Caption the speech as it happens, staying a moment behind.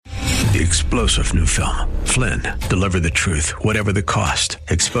The explosive new film, Flynn, deliver the truth, whatever the cost,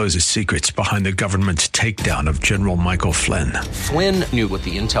 exposes secrets behind the government's takedown of General Michael Flynn. Flynn knew what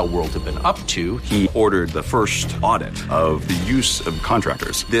the intel world had been up to. He ordered the first audit of the use of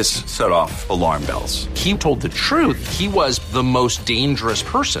contractors. This set off alarm bells. He told the truth. He was the most dangerous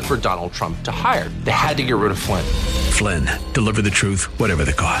person for Donald Trump to hire. They had to get rid of Flynn. Flynn, deliver the truth, whatever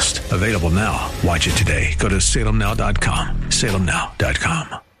the cost. Available now. Watch it today. Go to salemnow.com.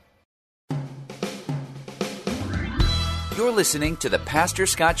 salemnow.com. You're listening to the Pastor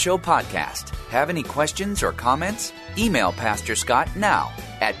Scott Show podcast. Have any questions or comments? Email Pastor Scott now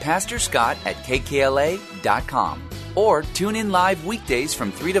at pastorscott@kkla.com or tune in live weekdays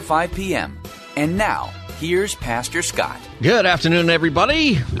from 3 to 5 p.m. And now, here's Pastor Scott. Good afternoon,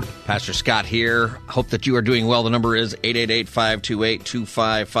 everybody. Pastor Scott here. Hope that you are doing well. The number is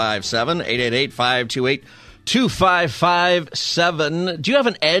 888-528-2557, 888-528-2557. Do you have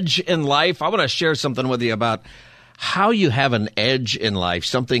an edge in life? I want to share something with you about how you have an edge in life,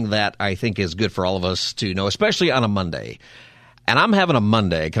 something that I think is good for all of us to know, especially on a Monday. And I'm having a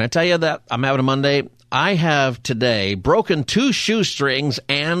Monday. Can I tell you that I'm having a Monday? I have today broken 2 shoestrings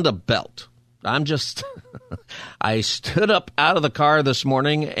and a belt. I stood up out of the car this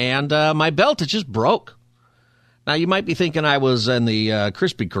morning and my belt, it just broke. Now, you might be thinking I was in the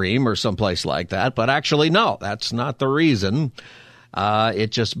Krispy Kreme or someplace like that, but actually, no, that's not the reason.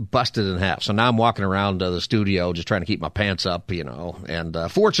 It just busted in half. So now I'm walking around the studio just trying to keep my pants up,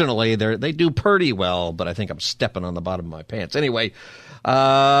 and fortunately they do pretty well, but I think I'm stepping on the bottom of my pants. Anyway,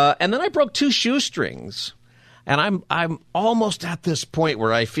 and then I broke 2 shoestrings. And I'm almost at this point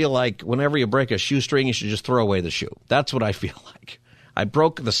where I feel like whenever you break a shoestring, you should just throw away the shoe. That's what I feel like.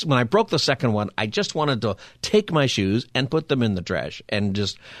 When I broke the second one, I just wanted to take my shoes and put them in the trash and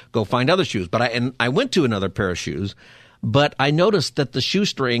just go find other shoes. But I went to another pair of shoes. But I noticed that the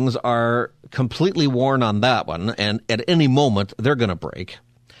shoestrings are completely worn on that one, and at any moment, they're going to break.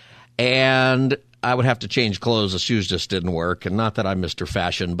 And I would have to change clothes. The shoes just didn't work. And not that I'm Mr.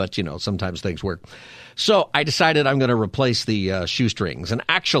 Fashion, but, sometimes things work. So I decided I'm going to replace the shoestrings. And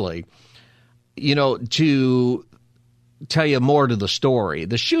actually, to tell you more to the story,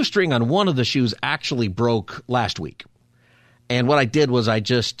 the shoestring on one of the shoes actually broke last week. And what I did was I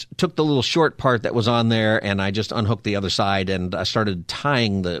just took the little short part that was on there and I just unhooked the other side and I started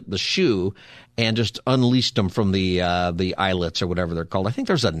tying the shoe and just unleashed them from the eyelets or whatever they're called. I think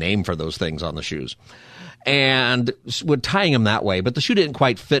there's a name for those things on the shoes. And would tying them that way. But the shoe didn't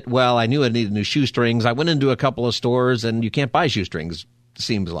quite fit well. I knew I needed new shoestrings. I went into a couple of stores and you can't buy shoestrings,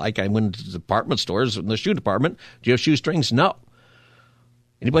 seems like. I went to department stores in the shoe department. Do you have shoestrings? No.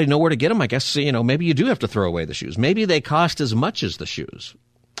 Anybody know where to get them? I guess, maybe you do have to throw away the shoes. Maybe they cost as much as the shoes.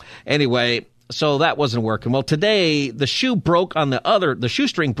 Anyway, so that wasn't working. Well, today, the shoestring broke on the other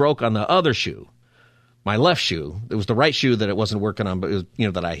shoe, my left shoe. It was the right shoe that it wasn't working on, but it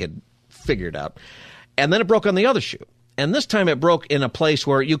was, that I had figured out. And then it broke on the other shoe. And this time it broke in a place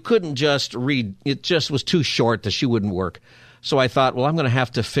where you couldn't just read. It just was too short. The shoe wouldn't work. So I thought, well, I'm going to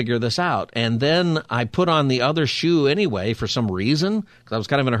have to figure this out. And then I put on the other shoe anyway for some reason because I was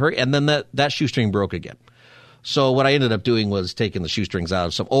kind of in a hurry. And then that shoestring broke again. So what I ended up doing was taking the shoestrings out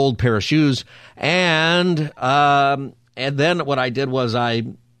of some old pair of shoes. And then what I did was I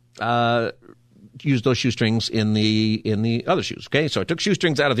used those shoestrings in the other shoes. Okay, so I took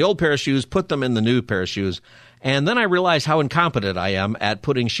shoestrings out of the old pair of shoes, put them in the new pair of shoes. And then I realized how incompetent I am at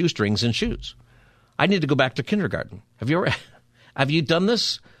putting shoestrings in shoes. I need to go back to kindergarten. Have you done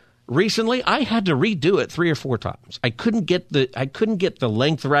this recently? I had to redo it 3 or 4 times. I couldn't get the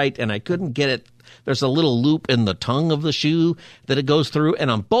length right, and I couldn't get it. There's a little loop in the tongue of the shoe that it goes through,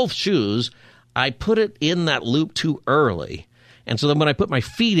 and on both shoes, I put it in that loop too early. And so then when I put my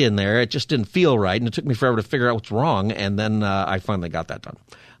feet in there, it just didn't feel right, and it took me forever to figure out what's wrong, and then I finally got that done.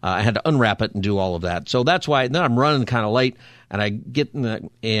 I had to unwrap it and do all of that. So that's why then I'm running kind of late, and I get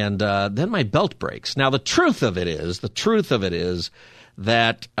then my belt breaks. Now, the truth of it is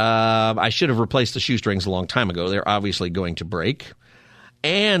that I should have replaced the shoestrings a long time ago. They're obviously going to break.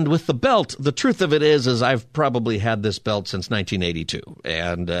 And with the belt, the truth of it is I've probably had this belt since 1982.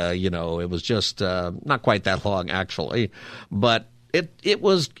 And, it was just not quite that long, actually. But it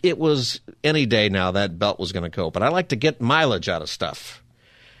was any day now that belt was going to go. But I like to get mileage out of stuff.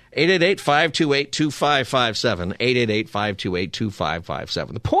 888-528-2557,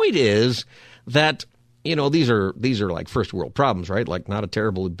 888-528-2557. The point is that, these are like first world problems, right? Like not a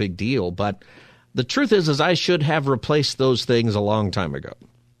terribly big deal. But the truth is I should have replaced those things a long time ago.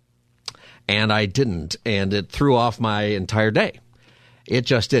 And I didn't. And it threw off my entire day. It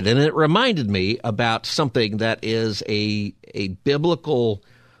just did. And it reminded me about something that is a biblical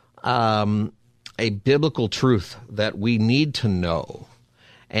a biblical truth that we need to know.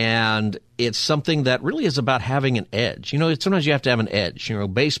 And it's something that really is about having an edge. Sometimes you have to have an edge.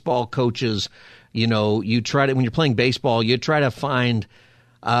 Baseball coaches, you try to, when you're playing baseball, you try to find,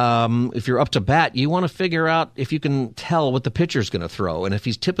 if you're up to bat, you want to figure out if you can tell what the pitcher's going to throw. And if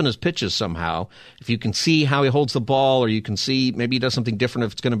he's tipping his pitches somehow, if you can see how he holds the ball, or you can see maybe he does something different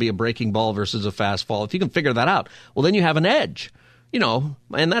if it's going to be a breaking ball versus a fastball. If you can figure that out, well, then you have an edge.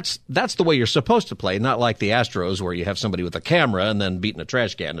 And that's the way you're supposed to play, not like the Astros where you have somebody with a camera and then beating a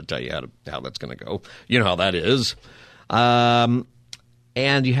trash can to tell you how that's going to go. You know how that is. And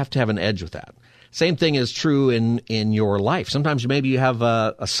you have to have an edge with that. Same thing is true in your life. Sometimes maybe you have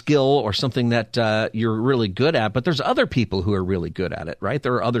a skill or something that you're really good at, but there's other people who are really good at it, right?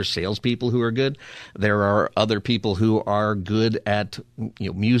 There are other salespeople who are good. There are other people who are good at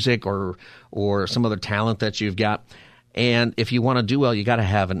music or some other talent that you've got. And if you want to do well, you got to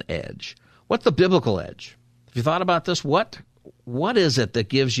have an edge. What's the biblical edge? Have you thought about this? What is it that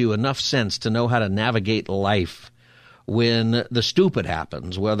gives you enough sense to know how to navigate life when the stupid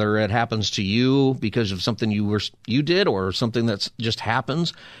happens, whether it happens to you because of something you did or something that's just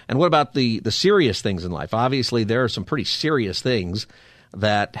happens? And what about the serious things in life? Obviously, there are some pretty serious things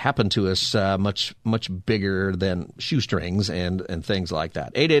that happen to us much bigger than shoestrings and things like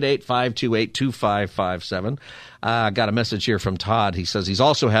that. 888-528-2557. Got a message here from Todd. He says he's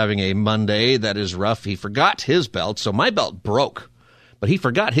also having a Monday that is rough. He forgot his belt, so my belt broke. But he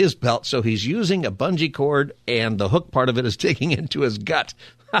forgot his belt, so he's using a bungee cord, and the hook part of it is digging into his gut.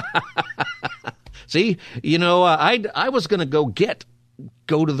 See, I was going to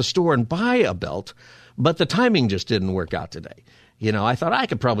go to the store and buy a belt, but the timing just didn't work out today. I thought I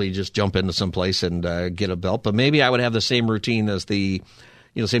could probably just jump into some place and get a belt, but maybe I would have the same routine as the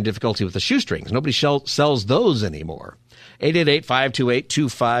same difficulty with the shoestrings. Nobody sells those anymore.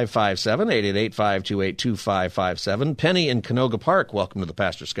 888-528-2557, 888-528-2557. Penny in Canoga Park, welcome to the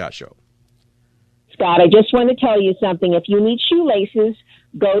Pastor Scott Show. Scott, I just want to tell you something. If you need shoelaces,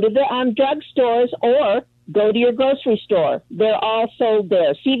 go to the drugstores or go to your grocery store. They're all sold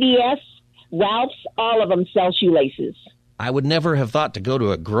there. CVS, Ralph's, all of them sell shoelaces. I would never have thought to go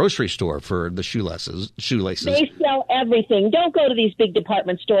to a grocery store for the shoelaces. They sell everything. Don't go to these big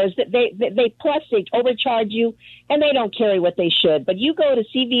department stores. They plus they overcharge you, and they don't carry what they should. But you go to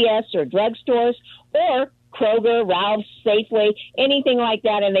CVS or drugstores or Kroger, Ralph's, Safeway, anything like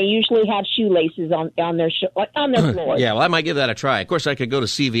that, and they usually have shoelaces on their floors. Yeah, well, I might give that a try. Of course, I could go to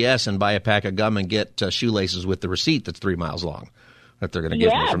CVS and buy a pack of gum and get shoelaces with the receipt that's 3 miles long that they're going to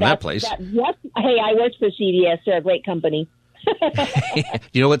give me from that place. Yes. Hey, I worked for CVS. They're a great company. Do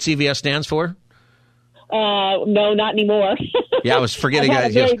you know what CVS stands for? No, not anymore. Yeah, I was forgetting. I had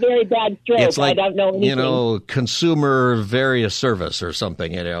a very, very bad stroke. It's like, I don't know anything. Consumer Various Service or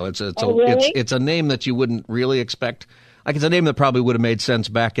something. Really? It's a name that you wouldn't really expect. Like, it's a name that probably would have made sense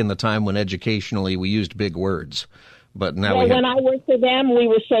back in the time when educationally we used big words. But now when I worked for them, we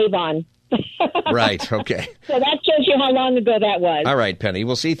were Save-On. Right, okay. So that shows you how long ago that was. All right, Penny.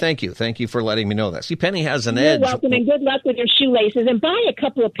 Well, see, thank you. Thank you for letting me know that. See, Penny has an edge. You're welcome, and good luck with your shoelaces. And buy a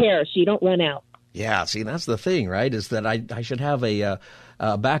couple of pairs so you don't run out. Yeah, see, that's the thing, right, is that I should have a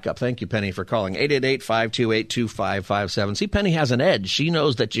backup. Thank you, Penny, for calling. 888-528-2557. See, Penny has an edge. She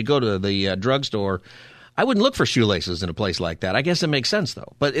knows that you go to the drugstore. I wouldn't look for shoelaces in a place like that. I guess it makes sense,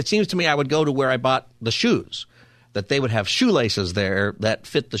 though. But it seems to me I would go to where I bought the shoes, that they would have shoelaces there that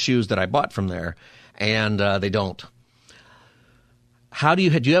fit the shoes that I bought from there, and they don't. Do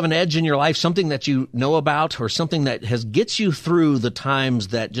you have an edge in your life, something that you know about or something that gets you through the times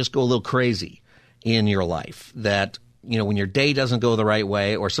that just go a little crazy in your life, that, when your day doesn't go the right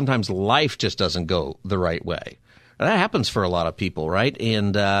way, or sometimes life just doesn't go the right way? And that happens for a lot of people, right?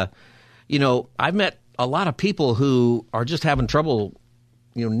 And, I've met a lot of people who are just having trouble,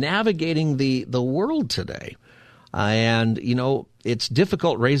 navigating the world today. And, it's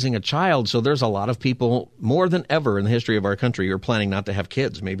difficult raising a child, so there's a lot of people, more than ever in the history of our country, who are planning not to have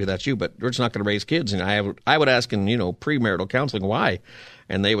kids. Maybe that's you, but we're just not going to raise kids. And I would ask in, premarital counseling, why?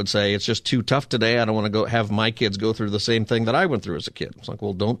 And they would say, it's just too tough today. I don't want to go have my kids go through the same thing that I went through as a kid. It's like,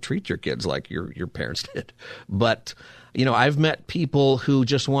 well, don't treat your kids like your parents did. But, I've met people who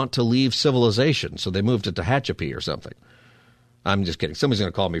just want to leave civilization, so they move to Tehachapi or something. I'm just kidding. Somebody's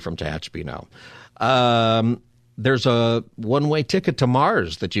going to call me from Tehachapi now. There's a one-way ticket to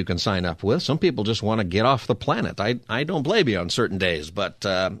Mars that you can sign up with. Some people just want to get off the planet. I don't blame you on certain days, but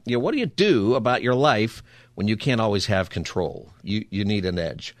what do you do about your life when you can't always have control? You need an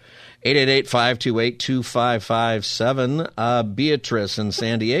edge. 888-528-2557. Beatrice in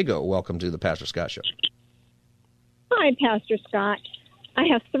San Diego, welcome to the Pastor Scott Show. Hi, Pastor Scott. I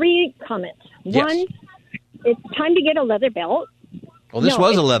have 3 comments. Yes. One, it's time to get a leather belt. Well, this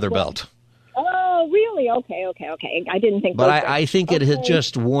was a leather belt. Oh, really? Okay. I didn't think. But I think it had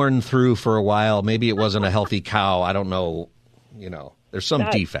just worn through for a while. Maybe it wasn't a healthy cow. I don't know. There's some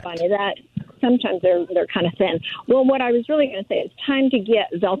That's defect. Funny that sometimes they're kind of thin. Well, what I was really going to say is time to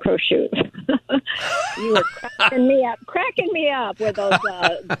get Velcro shoes. You were cracking me up with those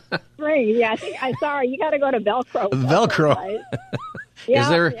springs. Yeah, sorry, you got to go to Velcro. Right?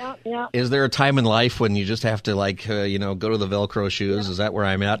 Yeah, Is there a time in life when you just have to go to the Velcro shoes? Yeah. Is that where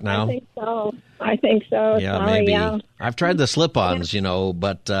I'm at now? I think so. Yeah, sorry, maybe. Yeah. I've tried the slip-ons,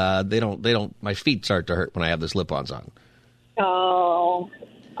 but they don't. My feet start to hurt when I have the slip-ons on. Oh,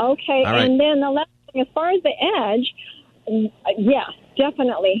 okay. All right. And then the last thing, as far as the edge, yeah,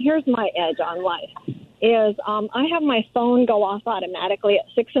 definitely. Here's my edge on life. Is I have my phone go off automatically at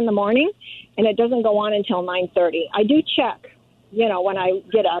 6 in the morning, and it doesn't go on until 9:30. I do check. When I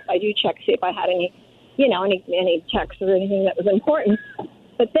get up, I do check, see if I had any texts or anything that was important.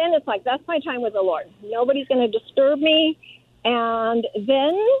 But then it's like, that's my time with the Lord. Nobody's going to disturb me. And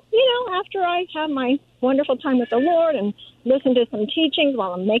then, after I have my wonderful time with the Lord and listen to some teachings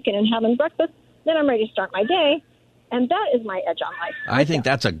while I'm making and having breakfast, then I'm ready to start my day. And that is my edge on life. I think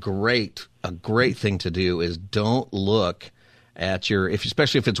that's a great thing to do is don't look at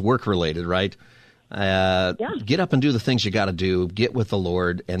especially if it's work related, right? Get up and do the things you got to do. Get with the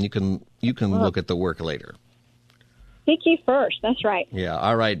Lord, and you can look at the work later. Seek ye first. That's right. Yeah.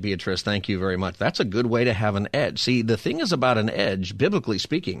 All right, Beatrice. Thank you very much. That's a good way to have an edge. See, the thing is about an edge, biblically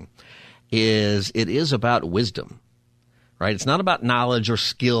speaking, is it is about wisdom, right? It's not about knowledge or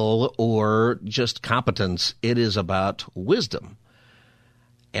skill or just competence. It is about wisdom.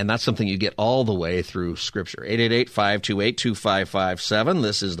 And that's something you get all the way through Scripture. 888-528-2557.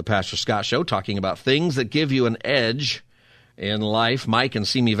 This is the Pastor Scott Show, talking about things that give you an edge in life. Mike in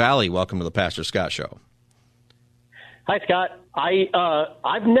Simi Valley, welcome to the Pastor Scott Show. Hi, Scott.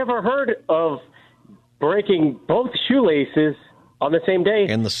 I've never heard of breaking both shoelaces on the same day.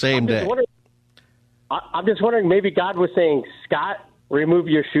 In the same day. I'm just wondering, maybe God was saying, Scott, remove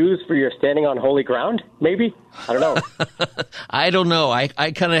your shoes for you're standing on holy ground, maybe? I don't know. I don't know. I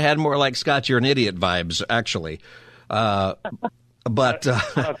kind of had more like, Scott, you're an idiot vibes, actually. But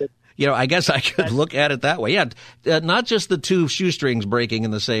I guess I could look at it that way. Yeah, not just the 2 shoestrings breaking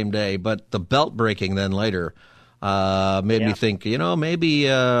in the same day, but the belt breaking then later made me think,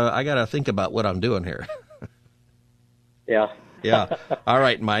 maybe I got to think about what I'm doing here. Yeah. Yeah. All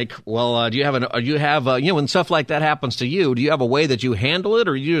right, Mike. Well, do you have when stuff like that happens to you, do you have a way that you handle it,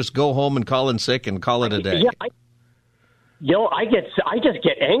 or you just go home and call in sick and call it a day? Yeah, I just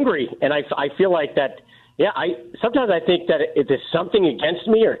get angry, and I feel like that. Yeah, sometimes I think that if there's something against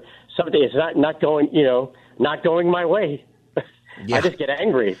me or something is not going my way. Yeah. I just get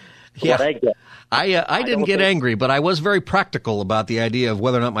angry. Yeah. I didn't get angry, but I was very practical about the idea of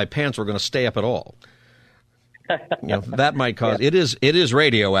whether or not my pants were going to stay up at all. That might cause it is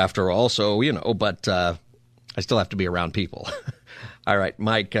radio after all, so but I still have to be around people. All right,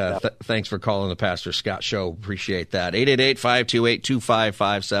 Mike, thanks for calling the Pastor Scott Show. Appreciate that.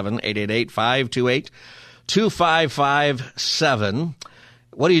 888-528-2557, 888-528-2557.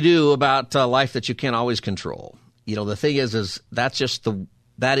 What do you do about life that you can't always control? The thing is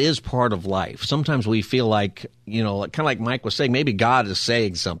that is part of life. Sometimes we feel like, kind of like Mike was saying, maybe God is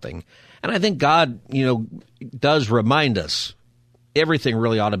saying something. And I think God, does remind us. Everything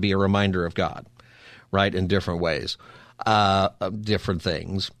really ought to be a reminder of God, right, in different ways, different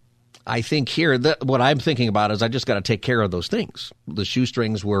things. I think here that what I'm thinking about is I just got to take care of those things. The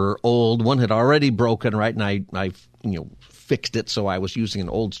shoestrings were old. One had already broken, right, and I fixed it, so I was using an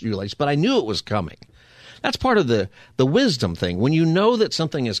old shoelace. But I knew it was coming. That's part of the wisdom thing. When you know that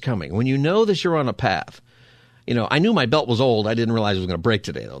something is coming, when you know that you're on a path. I knew my belt was old. I didn't realize it was going to break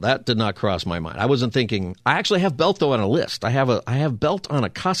today, though. That did not cross my mind. I wasn't thinking. I actually have belt, though, on a list. I have belt on a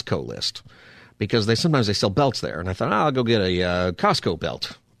Costco list because sometimes they sell belts there. And I thought, I'll go get a Costco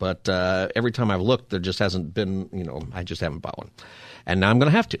belt. But every time I've looked, there just hasn't been, I just haven't bought one. And now I'm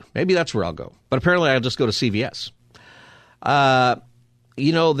going to have to. Maybe that's where I'll go. But apparently I'll just go to CVS.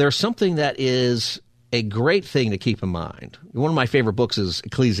 There's something that is a great thing to keep in mind. One of my favorite books is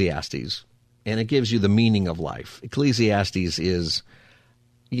Ecclesiastes. And it gives you the meaning of life. Ecclesiastes is,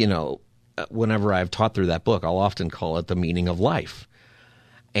 whenever I've taught through that book, I'll often call it the meaning of life.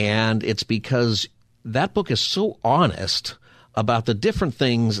 And it's because that book is so honest about the different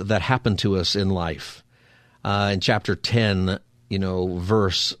things that happen to us in life. In chapter 10,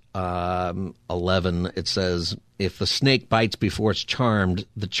 verse 11, it says, if the snake bites before it's charmed,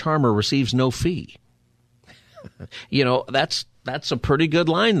 the charmer receives no fee. That's That's a pretty good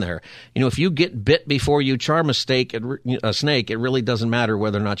line there. If you get bit before you charm a snake, it really doesn't matter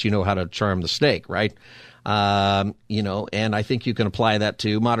whether or not you know how to charm the snake, right? And I think you can apply that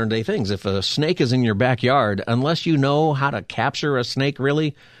to modern day things. If a snake is in your backyard, unless you know how to capture a snake,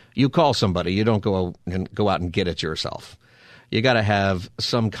 really, you call somebody. You don't go out and get it yourself. You got to have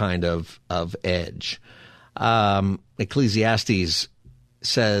some kind of edge. Ecclesiastes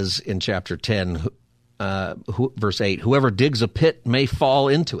says in chapter 10, verse 8, whoever digs a pit may fall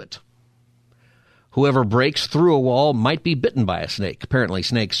into it. Whoever breaks through a wall might be bitten by a snake. Apparently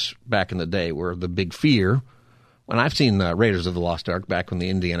snakes back in the day were the big fear. When I've seen Raiders of the Lost Ark back when the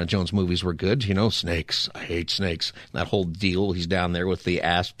Indiana Jones movies were good, snakes. I hate snakes. That whole deal, he's down there with the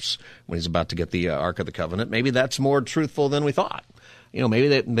asps when he's about to get the Ark of the Covenant. Maybe that's more truthful than we thought. Maybe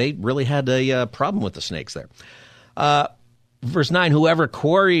they really had a problem with the snakes there. Verse 9, whoever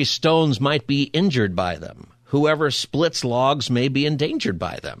quarries stones might be injured by them. Whoever splits logs may be endangered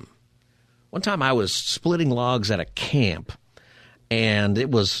by them. One time I was splitting logs at a camp, and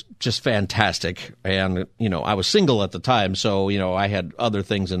it was just fantastic. And, I was single at the time, so, I had other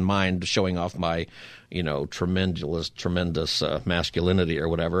things in mind, showing off my, tremendous masculinity or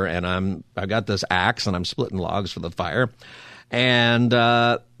whatever. And I got this axe, and I'm splitting logs for the fire. And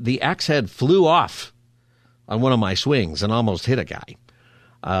the axe head flew off on one of my swings and almost hit a guy.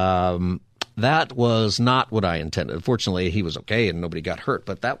 That was not what I intended. Fortunately, he was okay and nobody got hurt.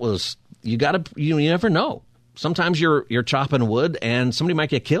 But that was, you never know. Sometimes you're chopping wood and somebody might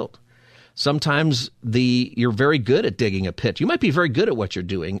get killed. Sometimes you're very good at digging a pit. You might be very good at what you're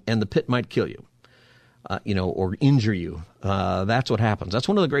doing, and the pit might kill you, or injure you. That's what happens. That's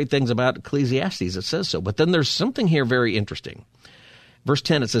one of the great things about Ecclesiastes. It says so. But then there's something here very interesting. Verse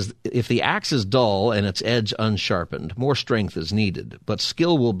 10, it says, if the axe is dull and its edge unsharpened, more strength is needed, but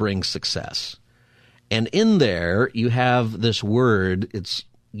skill will bring success. And in there, you have this word, it's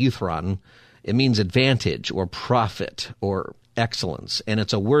euthron. It means advantage or profit or excellence. And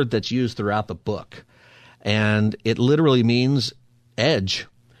it's a word that's used throughout the book. And it literally means edge.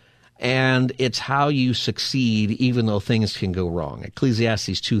 And it's how you succeed even though things can go wrong.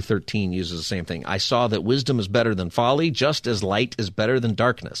 Ecclesiastes 2:13 uses the same thing. I saw that wisdom is better than folly, just as light is better than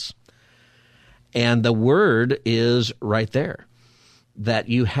darkness. And the word is right there, that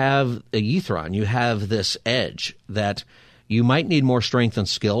you have a euthron, you have this edge that you might need more strength and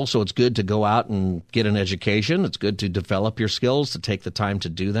skill, so it's good to go out and get an education. It's good to develop your skills, to take the time to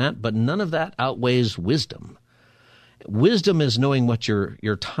do that, but none of that outweighs wisdom. Wisdom is knowing what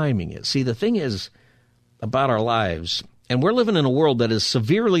your timing is. See, the thing is about our lives, and we're living in a world that is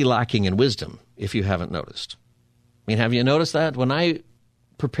severely lacking in wisdom, if you haven't noticed. I mean, have you noticed that? When I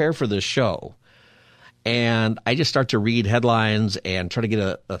prepare for this show, and I just start to read headlines and try to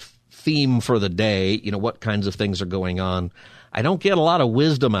get a theme for the day, what kinds of things are going on, I don't get a lot of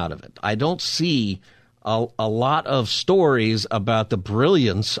wisdom out of it. I don't see a lot of stories about the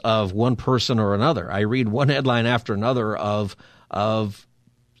brilliance of one person or another. I read one headline after another of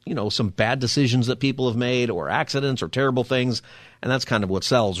some bad decisions that people have made or accidents or terrible things, and that's kind of what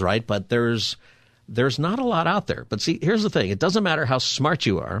sells, right? But there's not a lot out there. But see, here's the thing. It doesn't matter how smart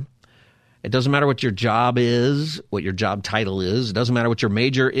you are. It doesn't matter what your job is, what your job title is. It doesn't matter what your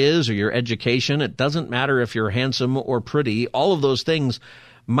major is or your education. It doesn't matter if you're handsome or pretty. All of those things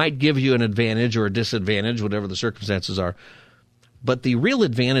might give you an advantage or a disadvantage, whatever the circumstances are. But the real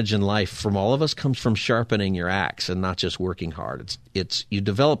advantage in life from all of us comes from sharpening your axe and not just working hard. It's you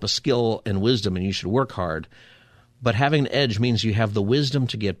develop a skill and wisdom, and you should work hard. But having an edge means you have the wisdom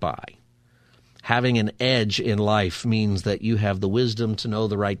to get by. Having an edge in life means that you have the wisdom to know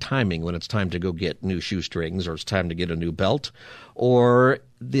the right timing when it's time to go get new shoestrings, or it's time to get a new belt, or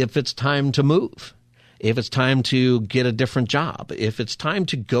if it's time to move. If it's time to get a different job, if it's time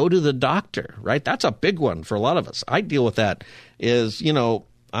to go to the doctor, right? That's a big one for a lot of us. I deal with that is,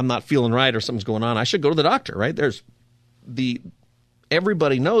 I'm not feeling right or something's going on. I should go to the doctor, right?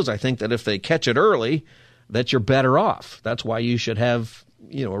 Everybody knows, I think, that if they catch it early, that you're better off. That's why you should have,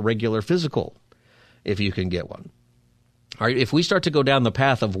 a regular physical if you can get one. All right, if we start to go down the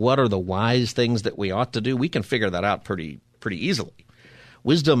path of what are the wise things that we ought to do, we can figure that out pretty easily.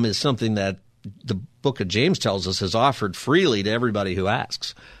 Wisdom is something that the book of James tells us is offered freely to everybody who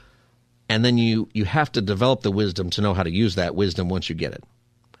asks. And then you have to develop the wisdom to know how to use that wisdom once you get it.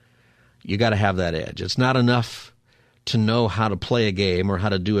 You got to have that edge. It's not enough to know how to play a game or how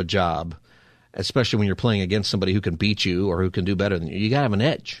to do a job, especially when you're playing against somebody who can beat you or who can do better than you. You got to have an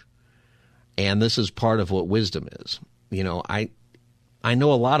edge. And this is part of what wisdom is. I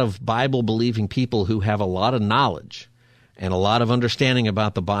know a lot of Bible-believing people who have a lot of knowledge and a lot of understanding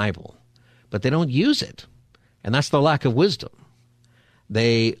about the Bible, but they don't use it. And that's the lack of wisdom.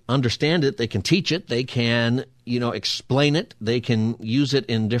 They understand it. They can teach it. They can, explain it. They can use it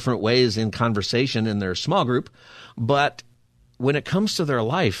in different ways in conversation in their small group. But when it comes to their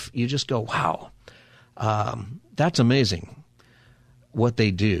life, you just go, wow, that's amazing what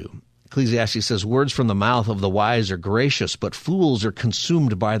they do. Ecclesiastes says, words from the mouth of the wise are gracious, but fools are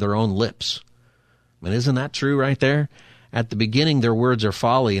consumed by their own lips. And isn't that true right there? At the beginning, their words are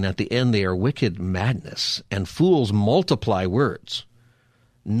folly, and at the end, they are wicked madness. And fools multiply words.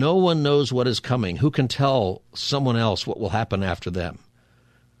 No one knows what is coming. Who can tell someone else what will happen after them?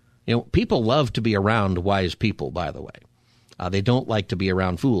 People love to be around wise people, by the way. They don't like to be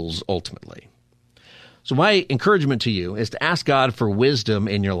around fools, ultimately. So my encouragement to you is to ask God for wisdom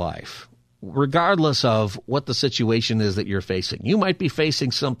in your life, regardless of what the situation is that you're facing. You might be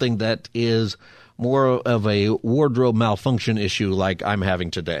facing something that is more of a wardrobe malfunction issue like I'm having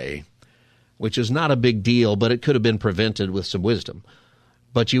today, which is not a big deal, but it could have been prevented with some wisdom.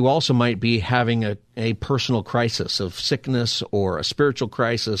 But you also might be having a personal crisis of sickness or a spiritual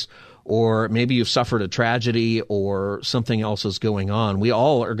crisis, or maybe you've suffered a tragedy or something else is going on. We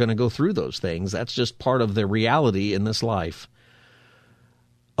all are going to go through those things. That's just part of the reality in this life.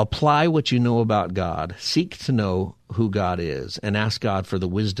 Apply what you know about God. Seek to know who God is and ask God for the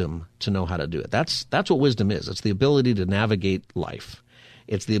wisdom to know how to do it. That's what wisdom is. It's the ability to navigate life.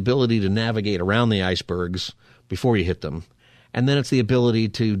 It's the ability to navigate around the icebergs before you hit them. And then it's the ability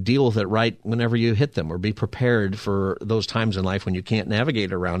to deal with it right whenever you hit them, or be prepared for those times in life when you can't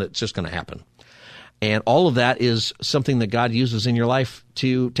navigate around it. It's just going to happen. And all of that is something that God uses in your life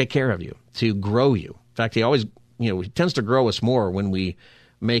to take care of you, to grow you. In fact, he always, he tends to grow us more when we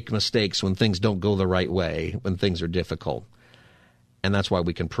make mistakes, when things don't go the right way, when things are difficult. And that's why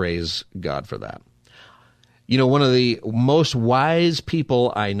we can praise God for that. One of the most wise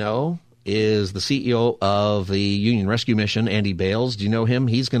people I know is the CEO of the Union Rescue Mission, Andy Bales. Do you know him?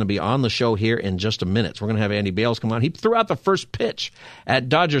 He's going to be on the show here in just a minute. So we're going to have Andy Bales come on. He threw out the first pitch at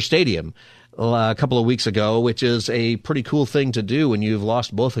Dodger Stadium a couple of weeks ago, which is a pretty cool thing to do when you've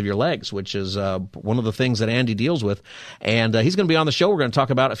lost both of your legs, which is one of the things that Andy deals with. And he's going to be on the show. We're going to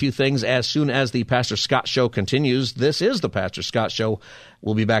talk about a few things as soon as the Pastor Scott Show continues. This is the Pastor Scott Show.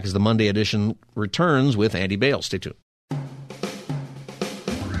 We'll be back as the Monday edition returns with Andy Bales. Stay tuned.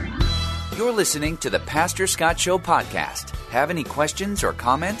 You're listening to the Pastor Scott Show podcast. Have any questions or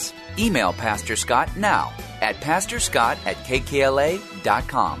comments? Email Pastor Scott now at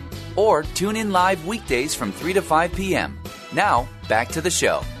pastorscott@kkla.com or tune in live weekdays from 3 to 5 p.m. Now, back to the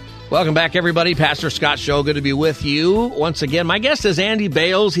show. Welcome back, everybody. Pastor Scott Show. Good to be with you once again. My guest is Andy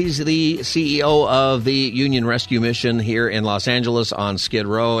Bales. He's the CEO of the Union Rescue Mission here in Los Angeles on Skid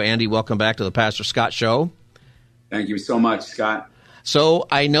Row. Andy, welcome back to the Pastor Scott Show. Thank you so much, Scott. So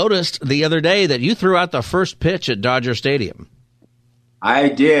I noticed the other day that you threw out the first pitch at Dodger Stadium. I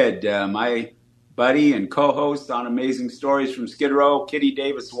did. My buddy and co-host on Amazing Stories from Skid Row, Kitty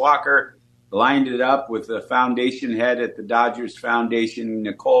Davis Walker, lined it up with the foundation head at the Dodgers Foundation,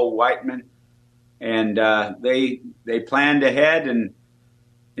 Nicole Whiteman. And they planned ahead and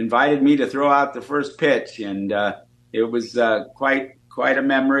invited me to throw out the first pitch. And it was quite a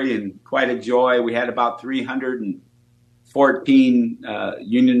memory and quite a joy. We had about 314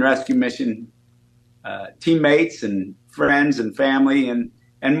 Union Rescue Mission teammates and friends and family and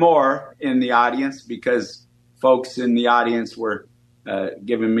more in the audience, because folks in the audience were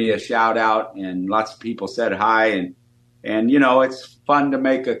giving me a shout out, and lots of people said hi. And it's fun to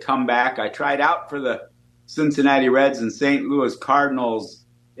make a comeback. I tried out for the Cincinnati Reds and St. Louis Cardinals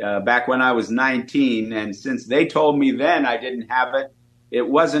back when I was 19. And since they told me then I didn't have it, it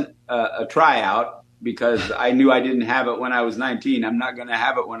wasn't a tryout, because I knew I didn't have it when I was 19. I'm not going to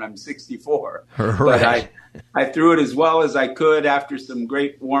have it when I'm 64. Right. But I threw it as well as I could after some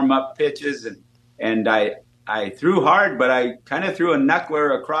great warm-up pitches. And I threw hard, but I kind of threw a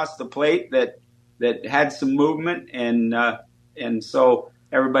knuckler across the plate that had some movement. And so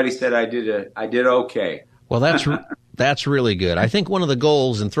everybody said I did okay. Well, that's really good. I think one of the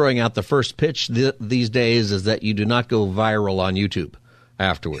goals in throwing out the first pitch these days is that you do not go viral on YouTube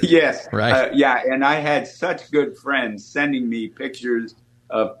afterwards. Yes. Right. Yeah. And I had such good friends sending me pictures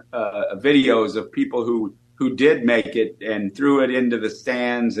of videos of people who did make it and threw it into the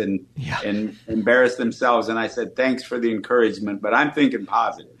stands and embarrassed themselves. And I said, thanks for the encouragement, but I'm thinking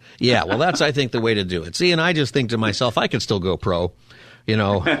positive. Yeah. Well, that's, I think, the way to do it. See, and I just think to myself, I could still go pro,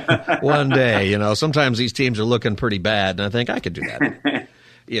 one day, sometimes these teams are looking pretty bad and I think I could do that,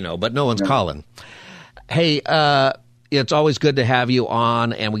 but no one's calling. Hey, It's always good to have you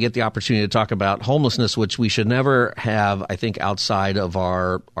on, and we get the opportunity to talk about homelessness, which we should never have, I think, outside of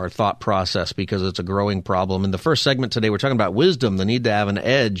our thought process because it's a growing problem. In the first segment today, we're talking about wisdom, the need to have an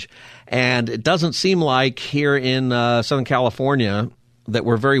edge. And it doesn't seem like here in Southern California that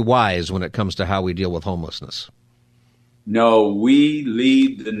we're very wise when it comes to how we deal with homelessness. No, we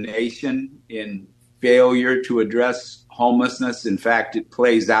lead the nation in failure to address homelessness. In fact, it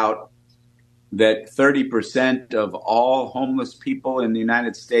plays out that 30% of all homeless people in the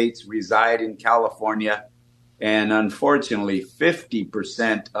United States reside in California. And unfortunately,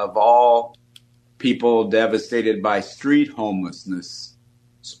 50% of all people devastated by street homelessness,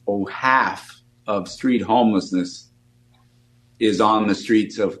 so half of street homelessness is on the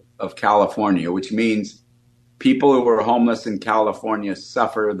streets of California, which means people who are homeless in California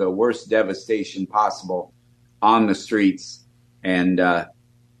suffer the worst devastation possible on the streets. And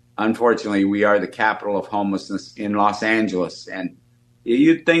unfortunately, we are the capital of homelessness in Los Angeles. And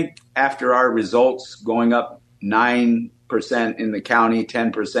you'd think after our results going up 9% in the county,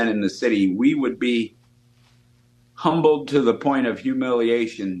 10% in the city, we would be humbled to the point of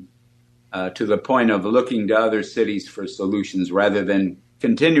humiliation, to the point of looking to other cities for solutions rather than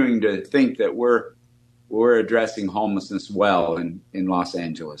continuing to think that we're addressing homelessness well in Los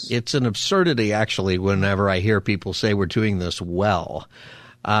Angeles. It's an absurdity, actually, whenever I hear people say we're doing this well.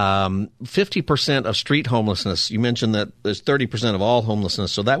 50% of street homelessness. You mentioned that there's 30% of all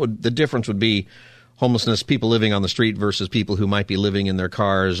homelessness. So the difference would be homelessness, people living on the street versus people who might be living in their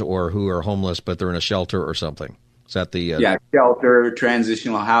cars or who are homeless, but they're in a shelter or something. Is that the shelter,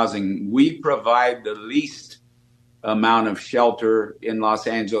 transitional housing. We provide the least amount of shelter in Los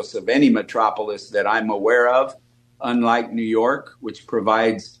Angeles of any metropolis that I'm aware of, unlike New York, which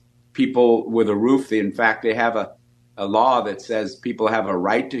provides people with a roof. In fact, they have a law that says people have a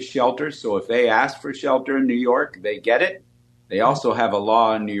right to shelter. So if they ask for shelter in New York, they get it. They also have a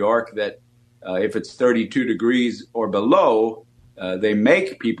law in New York that if it's 32 degrees or below, they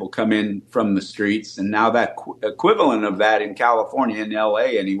make people come in from the streets. And now that equivalent of that in California, in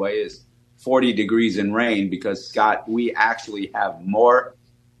LA anyway, is 40 degrees and rain because, Scott, we actually have more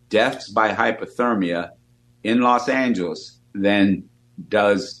deaths by hypothermia in Los Angeles than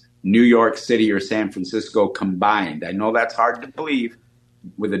does New York City or San Francisco combined. I know that's hard to believe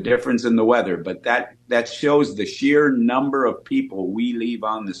with the difference in the weather, but that shows the sheer number of people we leave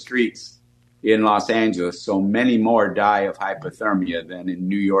on the streets in Los Angeles. So many more die of hypothermia than in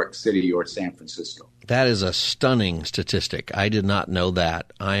New York City or San Francisco. That is a stunning statistic. I did not know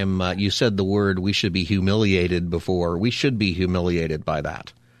that. You said the word we should be humiliated before. We should be humiliated by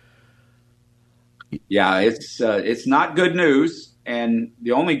that. Yeah, it's not good news. And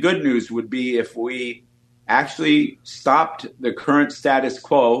the only good news would be if we actually stopped the current status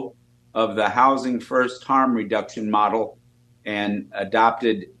quo of the housing first harm reduction model and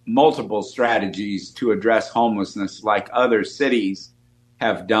adopted multiple strategies to address homelessness like other cities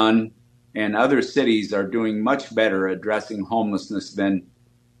have done. And other cities are doing much better addressing homelessness than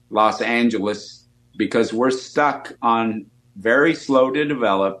Los Angeles because we're stuck on very slow to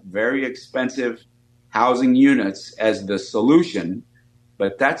develop, very expensive housing units as the solution,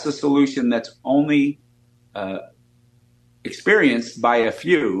 but that's a solution that's only experienced by a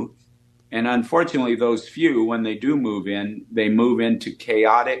few. And unfortunately, those few, when they do move in, they move into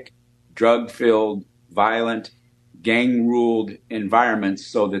chaotic, drug-filled, violent, gang-ruled environments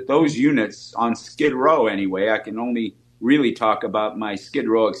so that those units on Skid Row anyway, I can only really talk about my Skid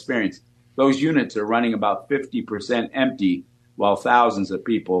Row experience, those units are running about 50% empty while thousands of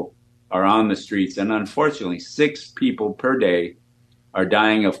people are on the streets. And unfortunately, 6 people per day are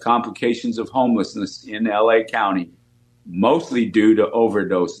dying of complications of homelessness in LA County, mostly due to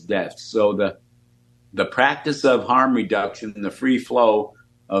overdose deaths. So the practice of harm reduction, the free flow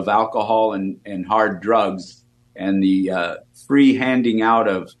of alcohol and hard drugs, and the free handing out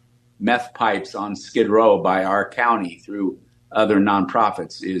of meth pipes on Skid Row by our county through other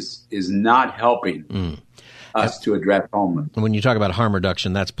nonprofits is not helping us to address homelessness. When you talk about harm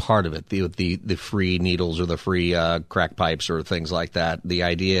reduction, that's part of it. The free needles or the free crack pipes or things like that. The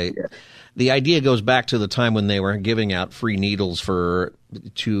idea goes back to the time when they were giving out free needles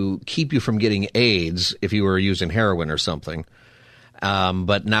to keep you from getting AIDS if you were using heroin or something.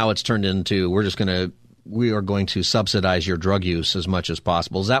 But now it's turned into we are going to subsidize your drug use as much as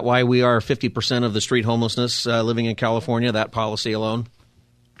possible. Is that why we are 50% of the street homelessness living in California, that policy alone?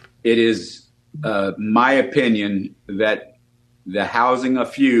 It is my opinion that the housing a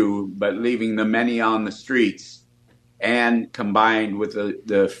few but leaving the many on the streets and combined with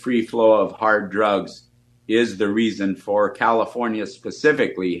the free flow of hard drugs is the reason for California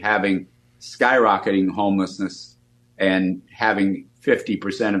specifically having skyrocketing homelessness and having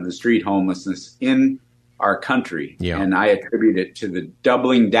 50% of the street homelessness in our country. Yeah. And I attribute it to the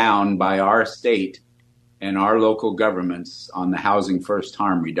doubling down by our state and our local governments on the housing first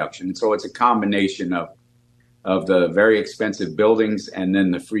harm reduction. And so it's a combination of the very expensive buildings and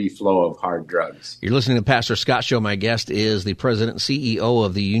then the free flow of hard drugs. You're listening to Pastor Scott Show. My guest is the president and CEO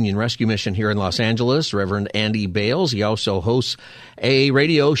of the Union Rescue Mission here in Los Angeles, Reverend Andy Bales. He also hosts a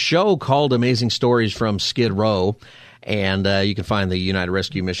radio show called Amazing Stories from Skid Row. And you can find the United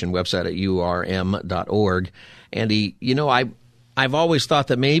Rescue Mission website at urm.org. Andy, you know, I've always thought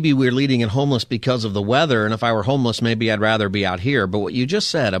that maybe we're leading in homeless because of the weather. And if I were homeless, maybe I'd rather be out here. But what you just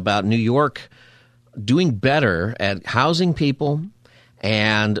said about New York doing better at housing people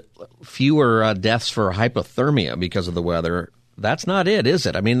and fewer deaths for hypothermia because of the weather, that's not it, is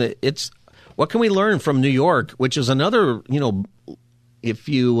it? I mean, it's what can we learn from New York, which is another, you know, if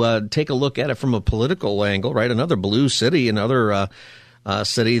you take a look at it from a political angle, right, another blue city, another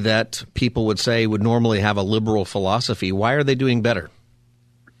city that people would say would normally have a liberal philosophy. Why are they doing better?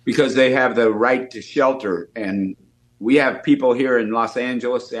 Because they have the right to shelter. And we have people here in Los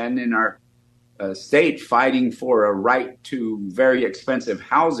Angeles and in our state fighting for a right to very expensive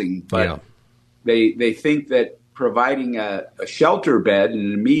housing. But they think that providing a shelter bed,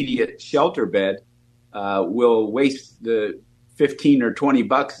 an immediate shelter bed, will waste the 15 or 20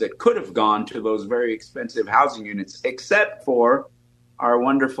 bucks that could have gone to those very expensive housing units, except for our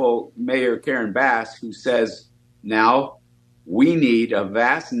wonderful Mayor Karen Bass, who says now we need a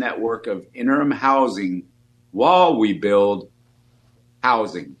vast network of interim housing while we build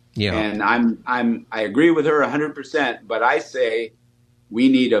housing. Yeah. And I agree with her 100%, but I say we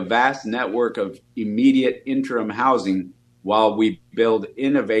need a vast network of immediate interim housing while we build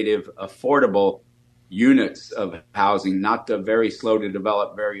innovative, affordable units of housing, not the very slow to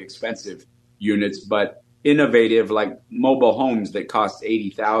develop, very expensive units, but innovative like mobile homes that cost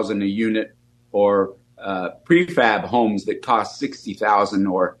 $80,000 a unit, or prefab homes that cost $60,000,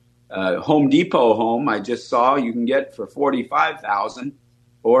 or Home Depot home I just saw you can get for $45,000,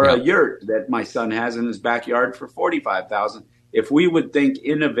 or a yurt that my son has in his backyard for $45,000. If we would think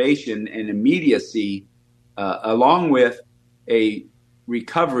innovation and immediacy along with a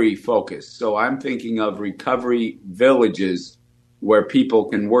recovery focus. So I'm thinking of recovery villages where people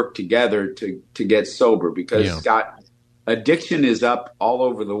can work together to get sober, because Scott, addiction is up all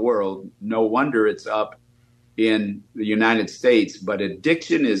over the world. No wonder it's up in the United States, but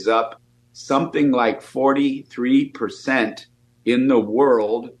addiction is up something like 43% in the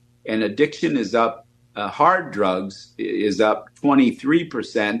world, and addiction is up, hard drugs is up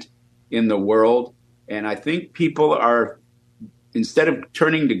 23% in the world. And I think people are, instead of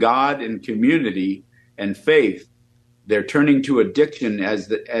turning to God and community and faith, they're turning to addiction as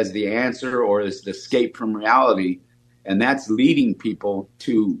the answer or as the escape from reality. And that's leading people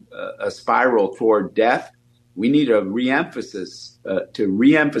to a spiral toward death. We need a reemphasis to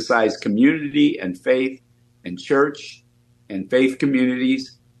reemphasize community and faith and church and faith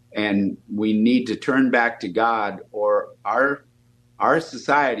communities. And we need to turn back to God, or our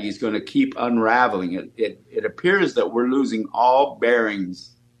society is going to keep unraveling. It appears that we're losing all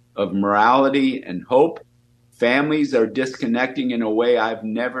bearings of morality and hope. Families are disconnecting in a way I've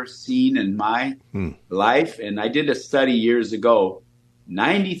never seen in my life. And I did a study years ago.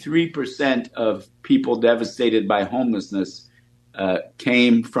 93% of people devastated by homelessness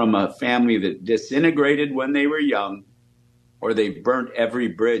came from a family that disintegrated when they were young, or they burnt every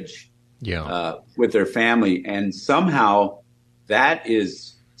bridge with their family. And somehow that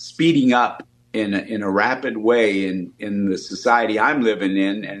is speeding up in a rapid way in the society I'm living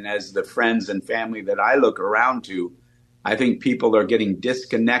in. And as the friends and family that I look around to, I think people are getting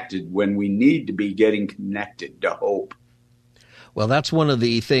disconnected when we need to be getting connected to hope. Well, that's one of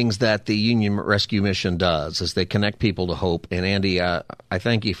the things that the Union Rescue Mission does, is they connect people to hope. And Andy, I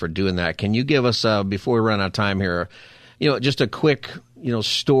thank you for doing that. Can you give us, before we run out of time here, just a quick,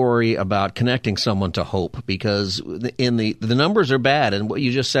 story about connecting someone to hope? Because in the numbers are bad, and what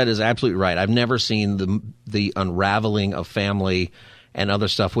you just said is absolutely right. I've never seen the unraveling of family and other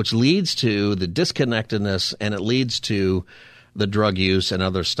stuff, which leads to the disconnectedness, and it leads to the drug use and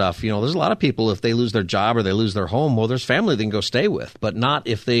other stuff. There's a lot of people, if they lose their job or they lose their home, well, there's family they can go stay with, but not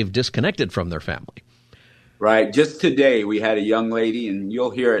if they've disconnected from their family. Right. Just today, we had a young lady, and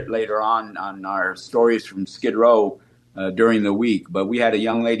you'll hear it later on our stories from Skid Row during the week. But we had a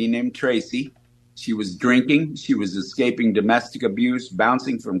young lady named Tracy. She was drinking. She was escaping domestic abuse,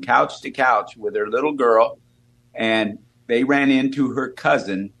 bouncing from couch to couch with her little girl. And they ran into her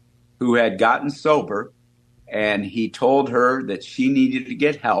cousin who had gotten sober, and he told her that she needed to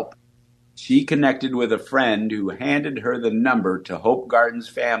get help. she connected with a friend who handed her the number to Hope Gardens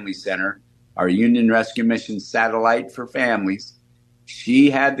Family Center, our Union Rescue Mission satellite for families. She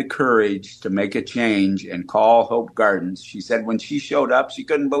had the courage to make a change and call Hope Gardens. She said when she showed up, she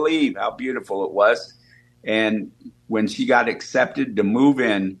couldn't believe how beautiful it was. And when she got accepted to move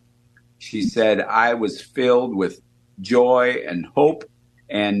in, she said, I was filled with joy and hope.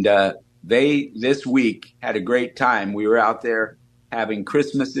 And they, this week, had a great time. We were out there having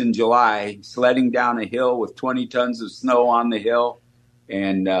Christmas in July, sledding down a hill with 20 tons of snow on the hill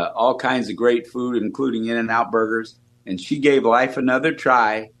and all kinds of great food, including In-N-Out burgers. And she gave life another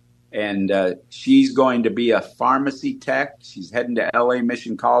try. And she's going to be a pharmacy tech. She's heading to LA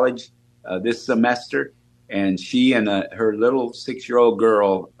Mission College this semester. And she and her little 6-year-old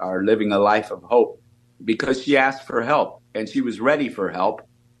girl are living a life of hope because she asked for help and she was ready for help.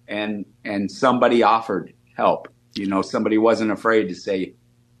 And somebody offered help. You know, somebody wasn't afraid to say,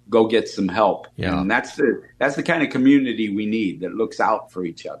 go get some help. Yeah. And that's the kind of community we need that looks out for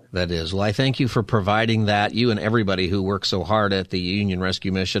each other. That is. Well, I thank you for providing that, you and everybody who works so hard at the Union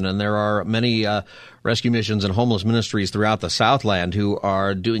Rescue Mission. And there are many rescue missions and homeless ministries throughout the Southland who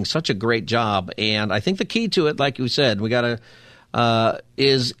are doing such a great job. And I think the key to it, like you said, we got to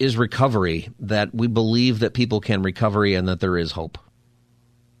is recovery, that we believe that people can recover and that there is hope.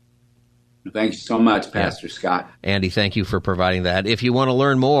 Thanks so much, Pastor Scott. Andy, thank you for providing that. If you want to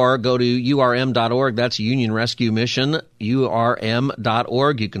learn more, go to urm.org. That's Union Rescue Mission,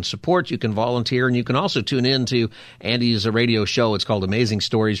 urm.org. You can support, you can volunteer, and you can also tune in to Andy's radio show. It's called Amazing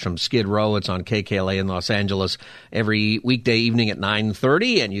Stories from Skid Row. It's on KKLA in Los Angeles every weekday evening at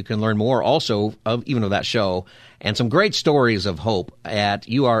 9:30, and you can learn more also of that show and some great stories of hope at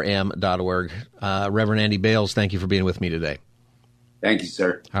urm.org. Reverend Andy Bales, thank you for being with me today. Thank you,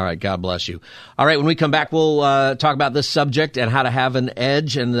 sir. All right. God bless you. All right. When we come back, we'll talk about this subject and how to have an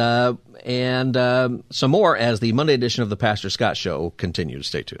edge and some more as the Monday edition of the Pastor Scott Show continues.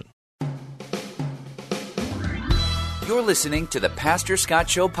 Stay tuned. You're listening to the Pastor Scott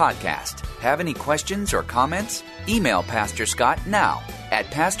Show podcast. Have any questions or comments? Email Pastor Scott now at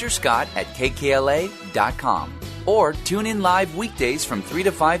pastorscott@kkla.com or tune in live weekdays from 3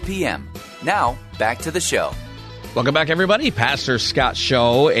 to 5 p.m. Now, back to the show. Welcome back, everybody. Pastor Scott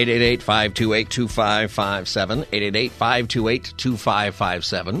Show, 888-528-2557,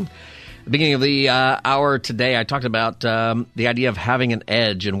 888-528-2557. At the beginning of the hour today, I talked about the idea of having an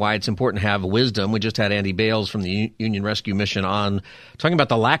edge and why it's important to have wisdom. We just had Andy Bales from the Union Rescue Mission on talking about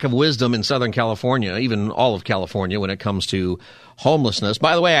the lack of wisdom in Southern California, even all of California, when it comes to homelessness.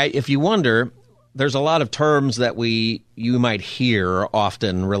 By the way, if you wonder, there's a lot of terms that you might hear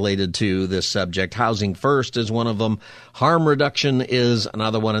often related to this subject. Housing first is one of them. Harm reduction is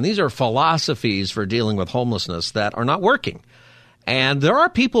another one. And these are philosophies for dealing with homelessness that are not working. And there are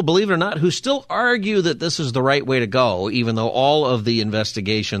people, believe it or not, who still argue that this is the right way to go, even though all of the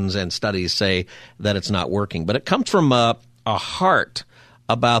investigations and studies say that it's not working. But it comes from a heart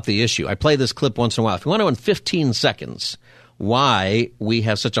about the issue. I play this clip once in a while. If you want to, in 15 seconds, why we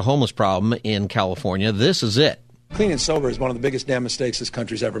have such a homeless problem in California, this is it. Clean and sober is one of the biggest damn mistakes this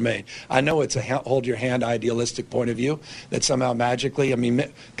country's ever made. I know it's a hold-your-hand idealistic point of view that somehow magically,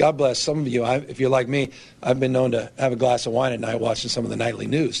 God bless some of you. If you're like me, I've been known to have a glass of wine at night watching some of the nightly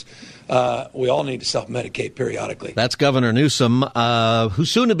news. We all need to self-medicate periodically. That's Governor Newsom, who's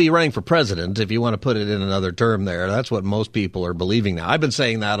soon to be running for president, if you want to put it in another term there. That's what most people are believing now. I've been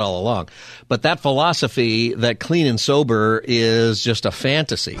saying that all along. But that philosophy that clean and sober is just a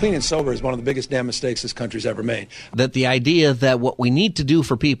fantasy. Clean and sober is one of the biggest damn mistakes this country's ever made. That the idea that what we need to do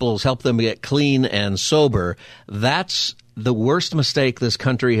for people is help them get clean and sober, that's the worst mistake this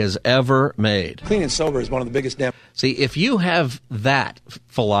country has ever made. Clean and sober is one of the biggest damn... See, if you have that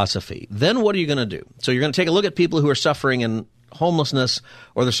philosophy, then what are you going to do? So you're going to take a look at people who are suffering in homelessness,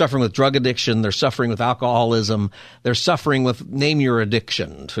 or they're suffering with drug addiction, they're suffering with alcoholism, they're suffering with name your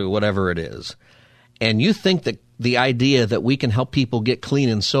addiction to whatever it is. And you think that the idea that we can help people get clean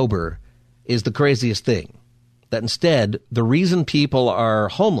and sober is the craziest thing. That instead, the reason people are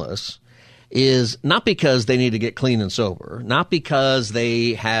homeless is not because they need to get clean and sober, not because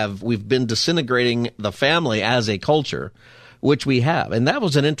we've been disintegrating the family as a culture, which we have. And that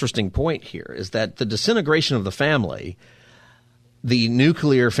was an interesting point here, is that the disintegration of the family, the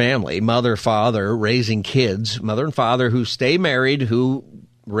nuclear family, mother, father, raising kids, mother and father who stay married, who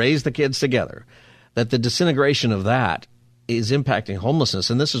raise the kids together, that the disintegration of that is impacting homelessness.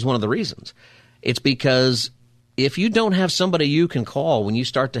 And this is one of the reasons. It's because if you don't have somebody you can call when you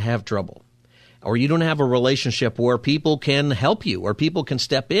start to have trouble, or you don't have a relationship where people can help you, or people can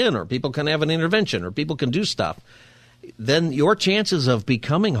step in, or people can have an intervention, or people can do stuff, then your chances of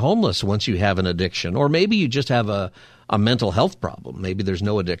becoming homeless once you have an addiction, or maybe you just have a mental health problem. Maybe there's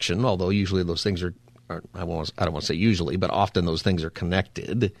no addiction, although usually those things are I don't want to say usually, but often those things are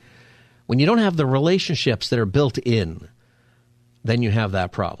connected. When you don't have the relationships that are built in, then you have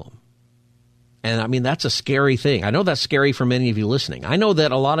that problem. And I mean, that's a scary thing. I know that's scary for many of you listening. I know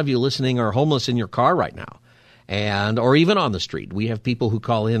that a lot of you listening are homeless in your car right now, or even on the street. We have people who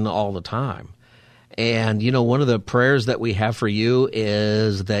call in all the time. And, one of the prayers that we have for you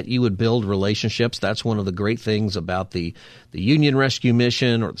is that you would build relationships. That's one of the great things about the Union Rescue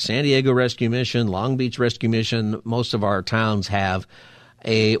Mission or the San Diego Rescue Mission, Long Beach Rescue Mission. Most of our towns have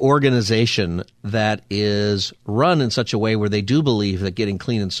a organization that is run in such a way where they do believe that getting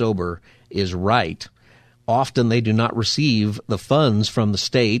clean and sober is right. Often they do not receive the funds from the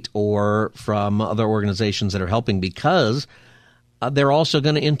state or from other organizations that are helping because they're also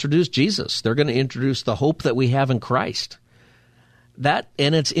going to introduce Jesus. They're going to introduce the hope that we have in Christ.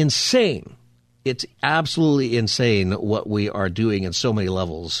 And it's insane. It's absolutely insane what we are doing in so many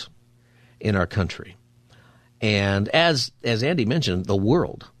levels in our country. And as Andy mentioned,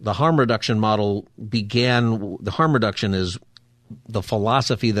 the harm reduction model began. The harm reduction is the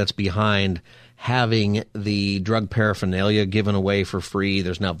philosophy that's behind having the drug paraphernalia given away for free.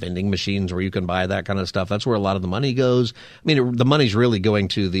 There's now vending machines where you can buy that kind of stuff. That's where a lot of the money goes. I mean, the money's really going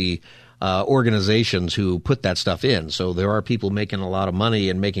to the organizations who put that stuff in. So there are people making a lot of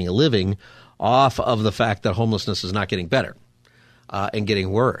money and making a living off of the fact that homelessness is not getting better and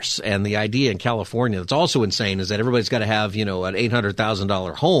getting worse. And the idea in California that's also insane is that everybody's got to have, an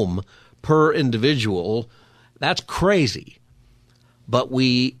 $800,000 home per individual. That's crazy. But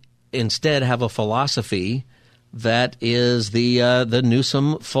we instead have a philosophy that is the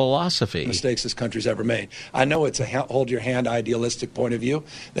Newsom philosophy. Mistakes this country's ever made. I know it's a hold-your-hand idealistic point of view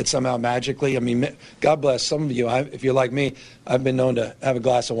that somehow magically, God bless some of you. If you're like me, I've been known to have a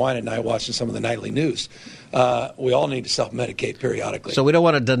glass of wine at night watching some of the nightly news. We all need to self-medicate periodically. So we don't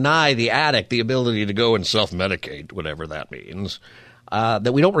want to deny the addict the ability to go and self-medicate, whatever that means.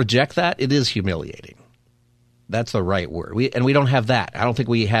 That we don't reject that. It is humiliating. That's the right word. We don't have that. I don't think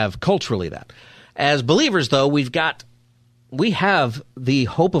we have culturally that. As believers, though, we have the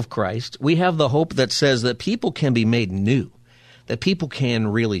hope of Christ. We have the hope that says that people can be made new, that people can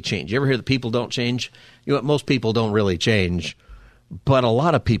really change. You ever hear that people don't change? Most people don't really change, but a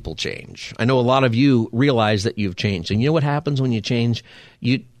lot of people change. I know a lot of you realize that you've changed. And you know what happens when you change?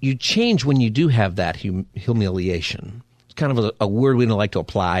 You change when you do have that humiliation. It's kind of a word we don't like to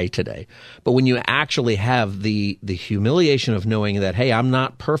apply today. But when you actually have the humiliation of knowing that, hey, I'm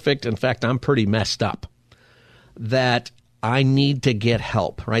not perfect. In fact, I'm pretty messed up, that I need to get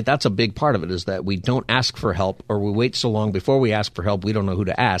help, right? That's a big part of it, is that we don't ask for help, or we wait so long before we ask for help, we don't know who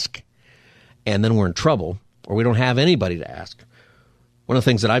to ask, and then we're in trouble, or we don't have anybody to ask. One of the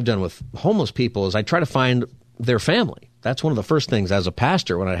things that I've done with homeless people is I try to find their family. That's one of the first things as a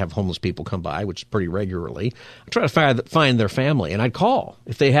pastor when I have homeless people come by, which is pretty regularly. I try to find their family, and I'd call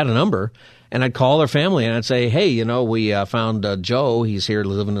if they had a number, and I'd call their family, and I'd say, hey, we found Joe. He's here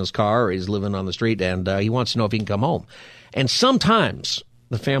living in his car, or he's living on the street, and he wants to know if he can come home. And sometimes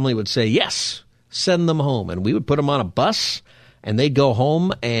the family would say, yes, send them home. And we would put them on a bus, and they'd go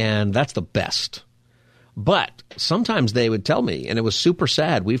home, and that's the best. But sometimes they would tell me, and it was super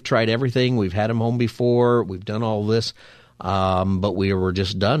sad, we've tried everything. We've had him home before. We've done all this, but we were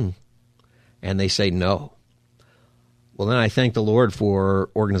just done. And they say no. Well, then I thank the Lord for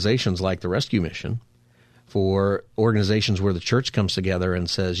organizations like the Rescue Mission, for organizations where the church comes together and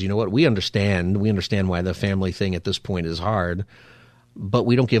says, you know what, we understand why the family thing at this point is hard, but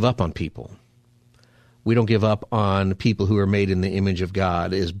we don't give up on people. We don't give up on people who are made in the image of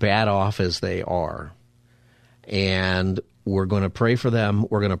God, as bad off as they are. And we're going to pray for them.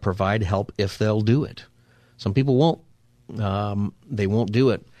 We're going to provide help if they'll do it. Some people won't. They won't do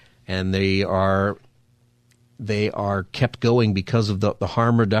it. And they are kept going because of the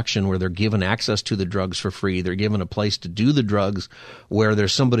harm reduction, where they're given access to the drugs for free. They're given a place to do the drugs where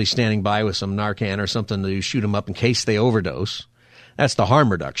there's somebody standing by with some Narcan or something to shoot them up in case they overdose. That's the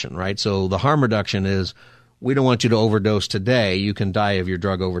harm reduction, right? So the harm reduction is, we don't want you to overdose today. You can die of your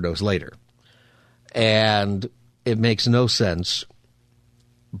drug overdose later. And it makes no sense,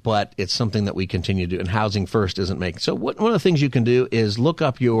 but it's something that we continue to do. And Housing First isn't making. So one of the things you can do is look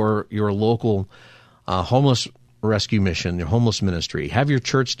up your local homeless rescue mission, your homeless ministry. Have your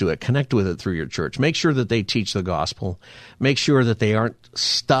church do it. Connect with it through your church. Make sure that they teach the gospel. Make sure that they aren't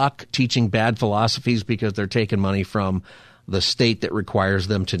stuck teaching bad philosophies because they're taking money from the state that requires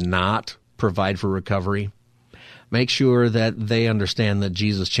them to not provide for recovery. Make sure that they understand that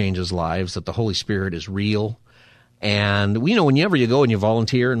Jesus changes lives, that the Holy Spirit is real, And, whenever you go and you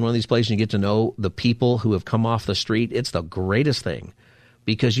volunteer in one of these places and you get to know the people who have come off the street, it's the greatest thing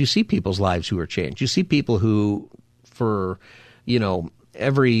because you see people's lives who are changed. You see people who, for,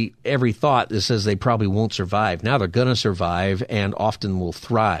 every thought that says they probably won't survive. Now they're going to survive and often will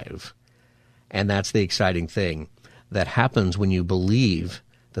thrive. And that's the exciting thing that happens when you believe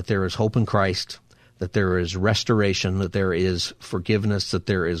that there is hope in Christ, that there is restoration, that there is forgiveness, that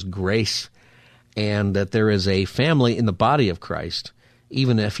there is grace, and that there is a family in the body of Christ,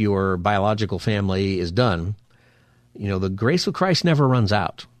 even if your biological family is done. The grace of Christ never runs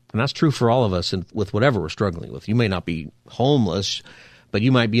out. And that's true for all of us with whatever we're struggling with. You may not be homeless, but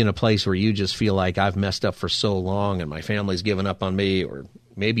you might be in a place where you just feel like I've messed up for so long and my family's given up on me, or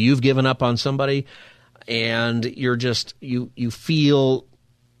maybe you've given up on somebody and you're just, you feel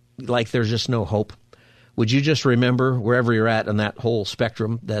like there's just no hope. Would you just remember, wherever you're at on that whole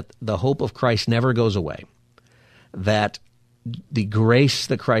spectrum, that the hope of Christ never goes away, that the grace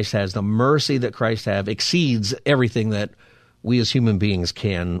that Christ has, the mercy that Christ has, exceeds everything that we as human beings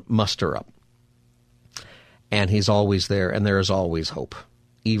can muster up. And he's always there, and there is always hope.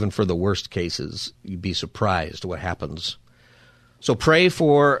 Even for the worst cases, you'd be surprised what happens. So pray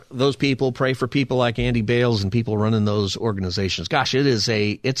for those people. Pray for people like Andy Bales and people running those organizations. Gosh, it's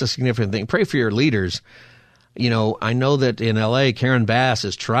a significant thing. Pray for your leaders. I know that in L.A., Karen Bass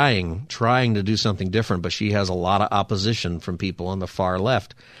is trying to do something different, but she has a lot of opposition from people on the far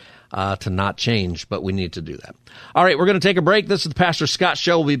left to not change, but we need to do that. All right, we're going to take a break. This is the Pastor Scott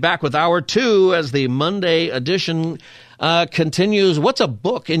Show. We'll be back with Hour 2 as the Monday edition continues. What's a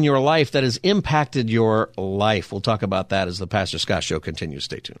book in your life that has impacted your life? We'll talk about that as the Pastor Scott Show continues.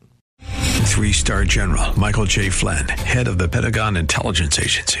 Stay tuned. 3-star General Michael J. Flynn, head of the Pentagon Intelligence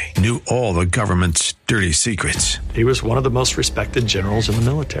Agency, knew all the government's dirty secrets. He was one of the most respected generals in the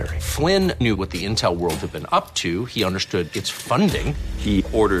military. Flynn knew what the intel world had been up to. He understood its funding. He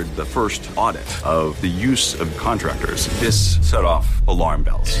ordered the first audit of the use of contractors. This set off alarm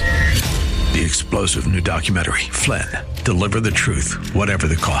bells. The explosive new documentary, Flynn, Deliver the Truth, Whatever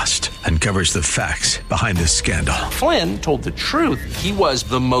the Cost, uncovers the facts behind this scandal. Flynn told the truth. He was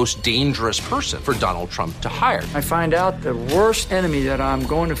the most dangerous person for Donald Trump to hire. I find out the worst enemy that I'm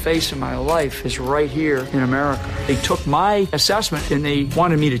going to face in my life is right here in America. They took my assessment and they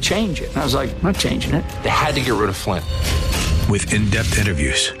wanted me to change it. And I was like, I'm not changing it. They had to get rid of Flynn. With in-depth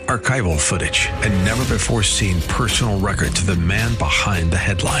interviews, archival footage, and never-before-seen personal records of the man behind the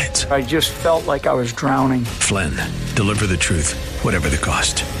headlines. I just felt like I was drowning. Flynn, Deliver the Truth, Whatever the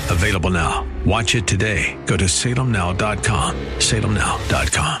Cost. Available now. Watch it today. Go to salemnow.com.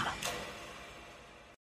 salemnow.com.